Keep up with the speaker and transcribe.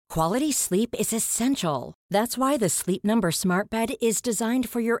Quality sleep is essential. That's why the Sleep Number Smart Bed is designed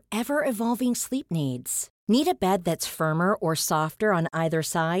for your ever-evolving sleep needs. Need a bed that's firmer or softer on either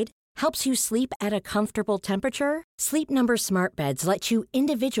side? Helps you sleep at a comfortable temperature? Sleep Number Smart Beds let you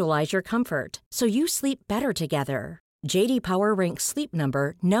individualize your comfort, so you sleep better together. J.D. Power ranks Sleep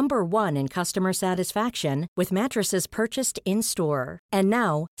Number number 1 in customer satisfaction with mattresses purchased in-store. And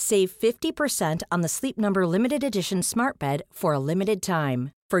now, save 50% on the Sleep Number Limited Edition Smart Bed for a limited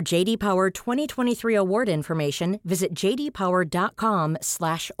time. For J.D. Power 2023 award information, visit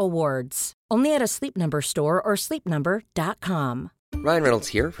jdpower.com/awards. Only at a Sleep Number store or sleepnumber.com. Ryan Reynolds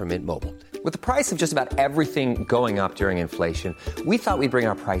here from Mint Mobile. With the price of just about everything going up during inflation, we thought we'd bring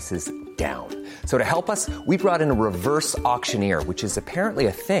our prices down. So to help us, we brought in a reverse auctioneer, which is apparently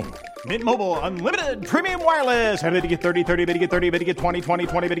a thing. Mint Mobile Unlimited Premium Wireless. How to get 30, 30, bit to get 30, bit to get 20, 20,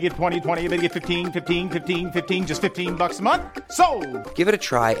 20, bit to get 20, 20, bit to get 15, 15, 15, 15, just $15 a month? Sold! Give it a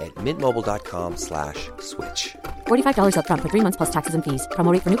try at mintmobile.com/switch. $45 up front for 3 months plus taxes and fees.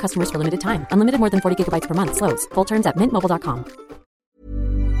 Promo rate for new customers for limited time. Unlimited more than 40 gigabytes per month. Slows full terms at mintmobile.com.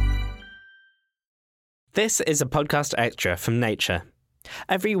 This is a podcast extra from Nature.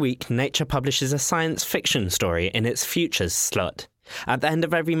 Every week, Nature publishes a science fiction story in its Futures slot. At the end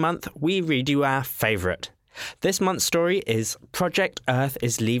of every month, we read you our favourite. This month's story is Project Earth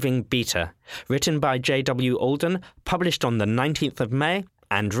is Leaving Beta, written by J.W. Alden, published on the 19th of May,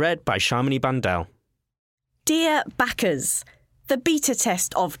 and read by Shamini Bundell. Dear backers, the beta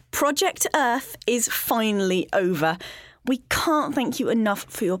test of Project Earth is finally over. We can't thank you enough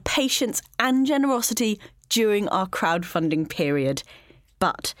for your patience and generosity during our crowdfunding period.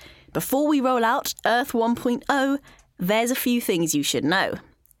 But before we roll out Earth 1.0, there's a few things you should know.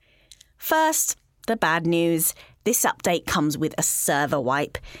 First, the bad news. This update comes with a server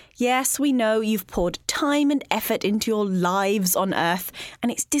wipe. Yes, we know you've poured time and effort into your lives on Earth,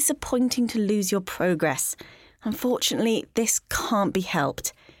 and it's disappointing to lose your progress. Unfortunately, this can't be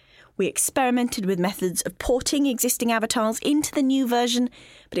helped. We experimented with methods of porting existing avatars into the new version,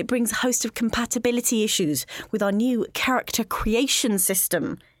 but it brings a host of compatibility issues with our new character creation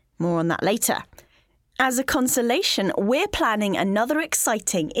system. More on that later. As a consolation, we're planning another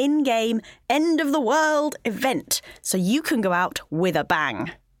exciting in-game, end-of-the-world event, so you can go out with a bang.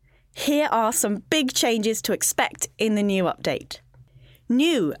 Here are some big changes to expect in the new update.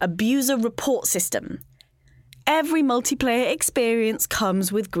 New abuser report system. Every multiplayer experience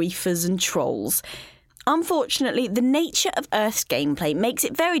comes with griefers and trolls. Unfortunately, the nature of Earth's gameplay makes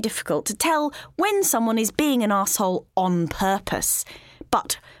it very difficult to tell when someone is being an arsehole on purpose.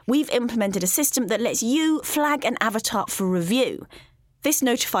 But we've implemented a system that lets you flag an avatar for review. This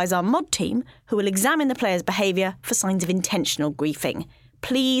notifies our mod team, who will examine the player's behaviour for signs of intentional griefing.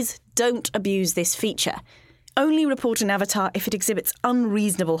 Please don't abuse this feature. Only report an avatar if it exhibits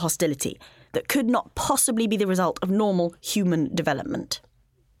unreasonable hostility that could not possibly be the result of normal human development.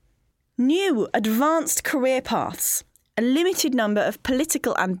 New advanced career paths. A limited number of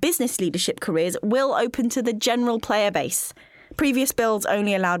political and business leadership careers will open to the general player base. Previous builds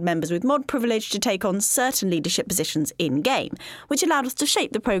only allowed members with mod privilege to take on certain leadership positions in-game, which allowed us to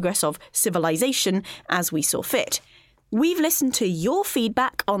shape the progress of civilization as we saw fit. We've listened to your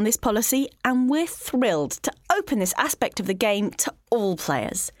feedback on this policy, and we're thrilled to open this aspect of the game to all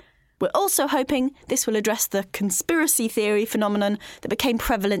players. We're also hoping this will address the conspiracy theory phenomenon that became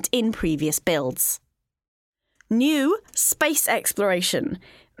prevalent in previous builds. New space exploration.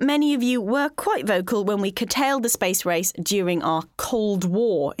 Many of you were quite vocal when we curtailed the space race during our Cold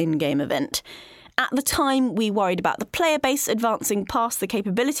War in-game event. At the time, we worried about the player base advancing past the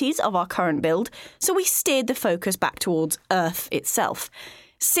capabilities of our current build, so we steered the focus back towards Earth itself.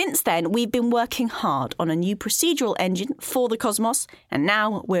 Since then, we've been working hard on a new procedural engine for the cosmos, and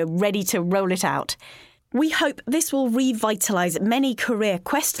now we're ready to roll it out. We hope this will revitalise many career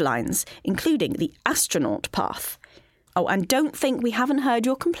quest lines, including the astronaut path. Oh, and don't think we haven't heard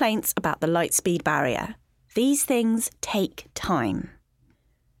your complaints about the light speed barrier. These things take time.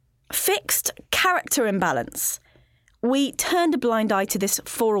 Fixed character imbalance. We turned a blind eye to this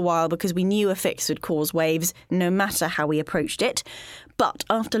for a while because we knew a fix would cause waves, no matter how we approached it. But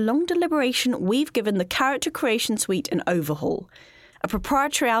after long deliberation, we've given the character creation suite an overhaul. A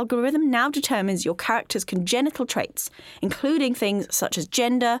proprietary algorithm now determines your character's congenital traits, including things such as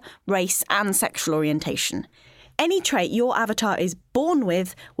gender, race, and sexual orientation. Any trait your avatar is born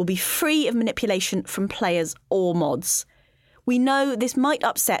with will be free of manipulation from players or mods. We know this might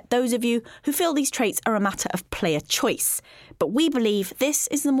upset those of you who feel these traits are a matter of player choice, but we believe this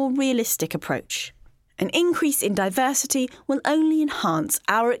is the more realistic approach. An increase in diversity will only enhance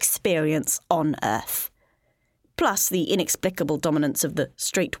our experience on Earth. Plus, the inexplicable dominance of the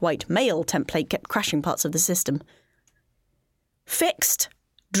straight white male template kept crashing parts of the system. Fixed.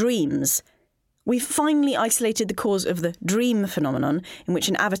 Dreams. We've finally isolated the cause of the dream phenomenon, in which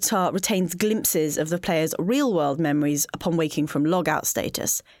an avatar retains glimpses of the player's real-world memories upon waking from logout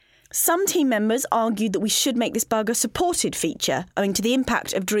status. Some team members argued that we should make this bug a supported feature, owing to the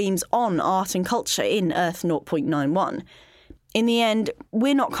impact of dreams on art and culture in Earth 0.91. In the end,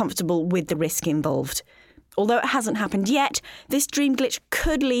 we're not comfortable with the risk involved. Although it hasn't happened yet, this dream glitch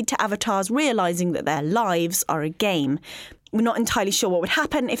could lead to avatars realising that their lives are a game. We're not entirely sure what would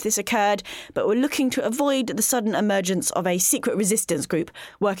happen if this occurred, but we're looking to avoid the sudden emergence of a secret resistance group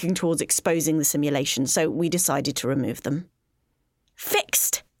working towards exposing the simulation, so we decided to remove them.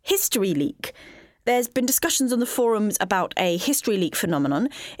 Fixed. History leak. There's been discussions on the forums about a history leak phenomenon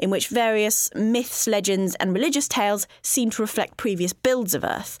in which various myths, legends and religious tales seem to reflect previous builds of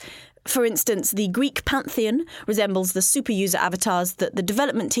Earth. For instance, the Greek pantheon resembles the super-user avatars that the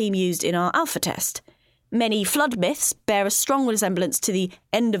development team used in our alpha test. Many flood myths bear a strong resemblance to the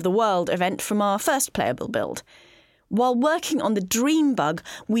End of the World event from our first playable build. While working on the dream bug,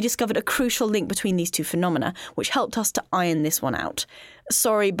 we discovered a crucial link between these two phenomena, which helped us to iron this one out.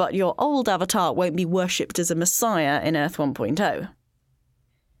 Sorry, but your old avatar won't be worshipped as a messiah in Earth 1.0.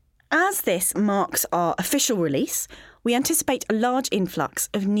 As this marks our official release, we anticipate a large influx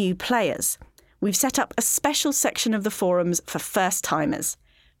of new players. We've set up a special section of the forums for first-timers.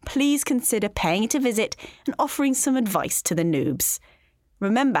 Please consider paying it a visit and offering some advice to the noobs.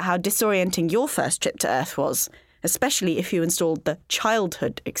 Remember how disorienting your first trip to Earth was, especially if you installed the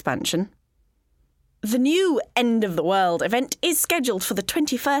Childhood expansion. The new End of the World event is scheduled for the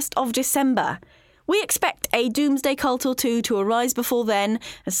 21st of December. We expect a Doomsday cult or two to arise before then,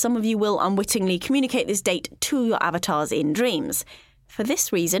 as some of you will unwittingly communicate this date to your avatars in dreams. For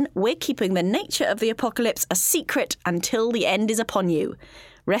this reason, we're keeping the nature of the apocalypse a secret until the end is upon you.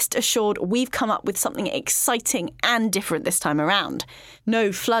 Rest assured, we've come up with something exciting and different this time around.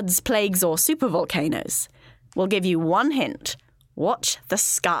 No floods, plagues or supervolcanoes. We'll give you one hint. Watch the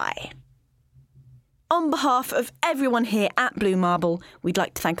sky. On behalf of everyone here at Blue Marble, we'd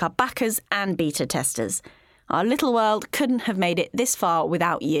like to thank our backers and beta testers. Our little world couldn't have made it this far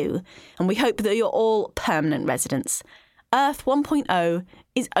without you, and we hope that you're all permanent residents. Earth 1.0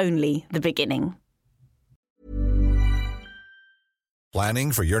 is only the beginning.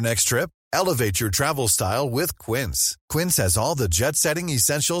 Planning for your next trip? Elevate your travel style with Quince. Quince has all the jet-setting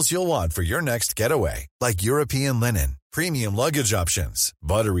essentials you'll want for your next getaway, like European linen, premium luggage options,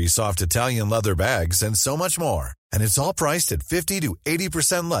 buttery soft Italian leather bags, and so much more. And it's all priced at 50 to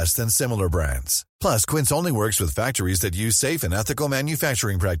 80% less than similar brands. Plus, Quince only works with factories that use safe and ethical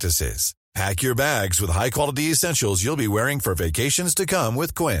manufacturing practices. Pack your bags with high-quality essentials you'll be wearing for vacations to come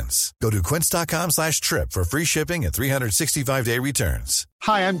with Quince. Go to quince.com/trip for free shipping and 365-day returns.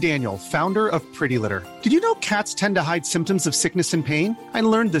 Hi, I'm Daniel, founder of Pretty Litter. Did you know cats tend to hide symptoms of sickness and pain? I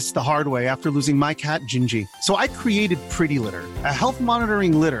learned this the hard way after losing my cat, Gingy. So I created Pretty Litter, a health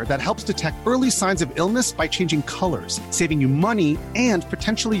monitoring litter that helps detect early signs of illness by changing colors, saving you money and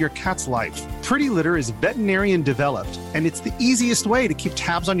potentially your cat's life. Pretty Litter is veterinarian developed, and it's the easiest way to keep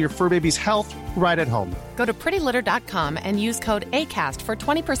tabs on your fur baby's health right at home. Go to prettylitter.com and use code ACAST for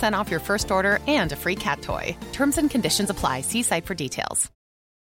 20% off your first order and a free cat toy. Terms and conditions apply. See site for details.